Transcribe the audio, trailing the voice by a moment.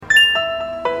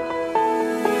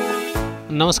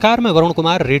नमस्कार, मैं Varun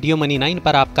Kumar. Radio money 9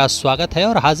 पर आपका स्वागत है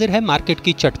और हाजिर है मार्केट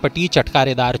की चटपटी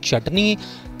चटकारेदार चटनी।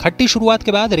 खट्टी शुरुआत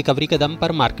के बाद रिकवरी के दम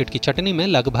पर मार्केट की चटनी में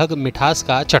लगभग मिठास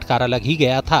का चटकारा लग ही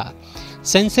गया था।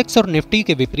 सेंसेक्स और निफ्टी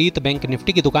के विपरीत बैंक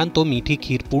निफ्टी की दुकान तो मीठी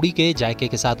खीर पूड़ी के जायके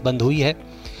के साथ बंद हुई है।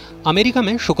 अमेरिका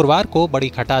में शुक्रवार को बड़ी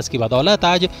खटास की बदौलत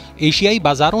आज एशियाई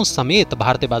बाजारों समेत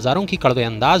भारतीय बाजारों की कड़वे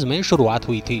अंदाज में शुरुआत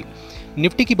हुई थी।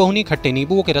 निफ्टी की बोहनी खट्टे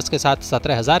नींबुओं के रस के साथ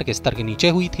 17,000 के स्तर के नीचे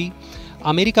हुई थी।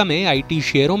 अमेरिका में आईटी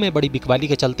शेयरों में बड़ी बिकवाली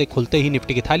के चलते खुलते ही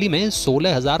निफ्टी की थाली में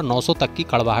 16,900 तक की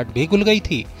कड़वाहट भी घुल गई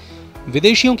थी।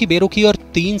 विदेशियों की बेरुखी और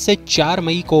 3 से 4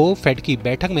 मई को फेड की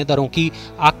बैठक में दरों की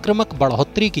आक्रामक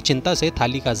बढ़ोतरी की चिंता से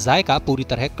थाली का जायका पूरी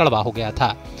तरह कड़वा हो गया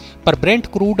था। पर ब्रेंट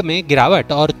क्रूड में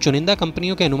गिरावट और चुनिंदा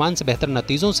कंपनियों के अनुमान से बेहतर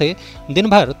नतीजों से दिन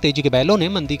भर तेजी के बैलों ने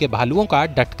मंदी के भालुओं का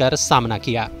डटकर सामना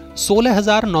किया।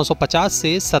 16,950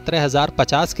 से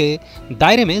 17,050 के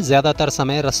दायरे में ज्यादातर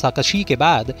समय रस्साकशी के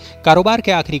बाद कारोबार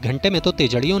के आखिरी घंटे में तो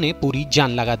तेजड़ियों ने पूरी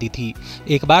जान लगा दी थी।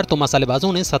 एक बार तो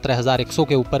मसालेबाजों ने 17,100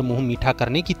 के ऊपर मुंह मीठा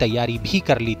करने की तैयारी भी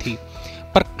कर ली थी,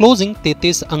 पर क्लोजिंग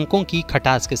 33 अंकों की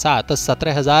खटास के साथ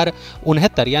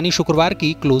 17,069 यानी शुक्रवार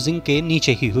की क्लोजिंग के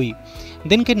नीचे ही हुई।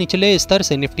 दिन के निचले स्तर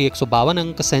से निफ्टी 152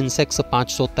 अंक, सेंसेक्स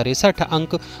 563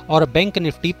 अंक और बैंक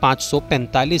निफ्टी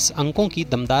 545 अंकों की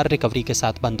दमदार रिकवरी के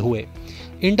साथ बंद हुए।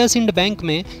 इंडसइंड बैंक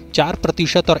में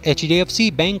 4% और एचडीएफसी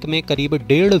बैंक में करीब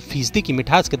 1.5% की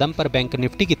मिठास के दम पर बैंक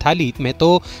निफ्टी की थाली में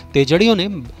तो तेजड़ियों ने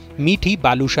मीठी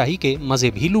बालूशाही के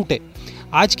मजे भी लूटे।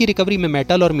 आज की रिकवरी में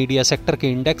मेटल और मीडिया सेक्टर के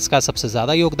इंडेक्स का सबसे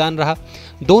ज्यादा योगदान रहा।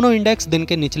 दोनों इंडेक्स दिन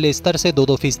के निचले स्तर से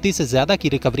 2% से ज्यादा की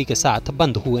रिकवरी के साथ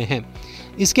बंद हुए हैं।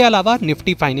 इसके अलावा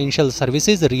निफ्टी फाइनेंशियल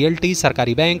सर्विसेज, रियल्टी,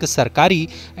 सरकारी बैंक, सरकारी,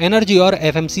 एनर्जी और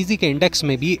एफएमसीजी के इंडेक्स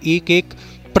में भी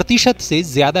 1% से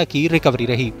ज्यादा की रिकवरी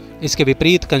रही। इसके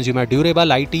विपरीत consumer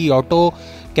durable, IT, auto,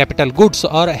 capital goods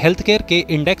और हेल्थ केयर के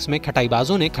इंडेक्स में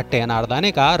खटाईबाजों ने खट्टे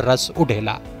अनारदाने का रस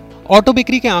उड़ेला। ऑटो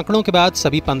बिक्री के आंकड़ों के बाद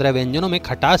सभी 15 व्यंजनों में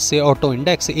खटास से ऑटो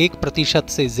इंडेक्स 1%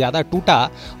 से ज्यादा टूटा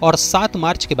और 7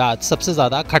 मार्च के बाद सबसे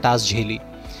ज्यादा खटास झेली।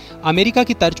 अमेरिका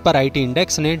की तर्ज पर आईटी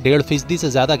इंडेक्स ने 1.5%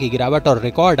 से ज्यादा की गिरावट और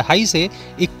रिकॉर्ड हाई से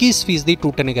 21%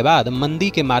 टूटने के बाद मंदी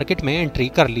के मार्केट में एंट्री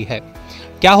कर ली है।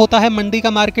 क्या होता है मंदी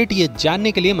का मार्केट, ये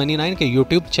जानने के लिए मनी 9 के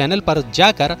यूट्यूब चैनल पर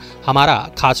जाकर हमारा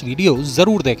खास वीडियो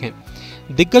जरूर देखें।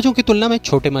 दिग्गजों की तुलना में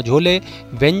छोटे मझोले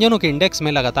व्यंजनों के इंडेक्स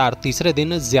में लगातार तीसरे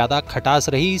दिन ज्यादा खटास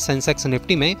रही। सेंसेक्स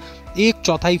निफ्टी में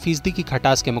 1/4% की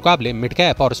खटास के मुकाबले मिड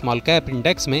कैप और स्मॉल कैप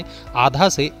इंडेक्स में आधा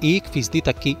से 1%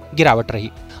 तक की गिरावट रही।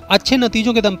 अच्छे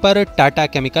नतीजों के दम पर टाटा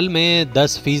केमिकल में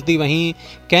 10%, वहीं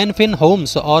कैनफिन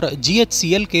होम्स और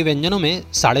जीएचसीएल के व्यंजनों में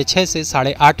 6.5 से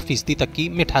 8.5% तक की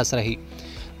मिठास रही।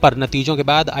 पर नतीजों के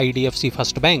बाद IDFC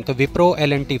first bank, Wipro,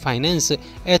 LNT finance,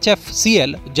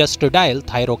 HFCL, just dial,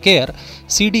 Thyrocare,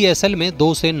 CDSL में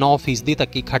 2 से 9%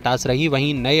 तक की खटास रही।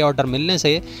 वहीं नए ऑर्डर मिलने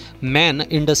से मैन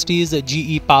इंडस्ट्रीज,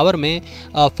 जीई पावर में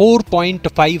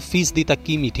 4.5% तक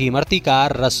की मीठी इमरती का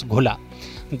रस घुला।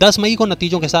 10 मई को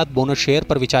नतीजों के साथ बोनस शेयर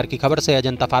पर विचार की खबर से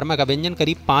अजंता फार्मा का व्यंजन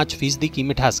करीब 5% की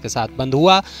मिठास के साथ बंद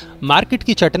हुआ। मार्केट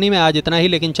की चटनी में आज इतना ही,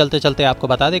 लेकिन चलते चलते आपको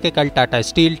बता दें कि कल Tata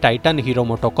Steel, Titan, Hero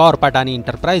MotoCorp, Adani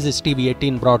Enterprises, TV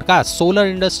 18 Broadcast, Solar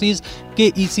Industries,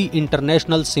 KEC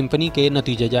International, Symphony के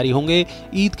नतीजे जारी होंगे।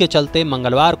 ईद के चलते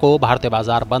मंगलवार को भारतीय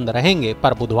बाजार बंद रहेंगे,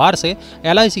 पर बुधवार से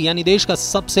एलआईसी यानी देश का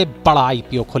सबसे बड़ा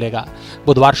आईपीओ खुलेगा।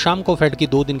 बुधवार शाम को फेड की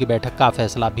 2 दिन की बैठक का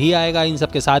फैसला भी आएगा। इन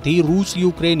सबके साथ ही रूस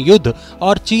यूक्रेन युद्ध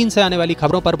और चीन से आने वाली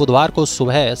खबरों पर बुधवार को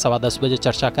सुबह 10:15 बजे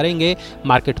चर्चा करेंगे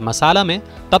मार्केट मसाला में।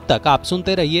 तब तक आप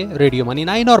सुनते रहिए रेडियो मनी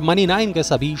 9 और मनी 9 के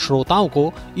सभी श्रोताओं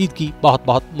को ईद की बहुत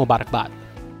बहुत मुबारकबाद।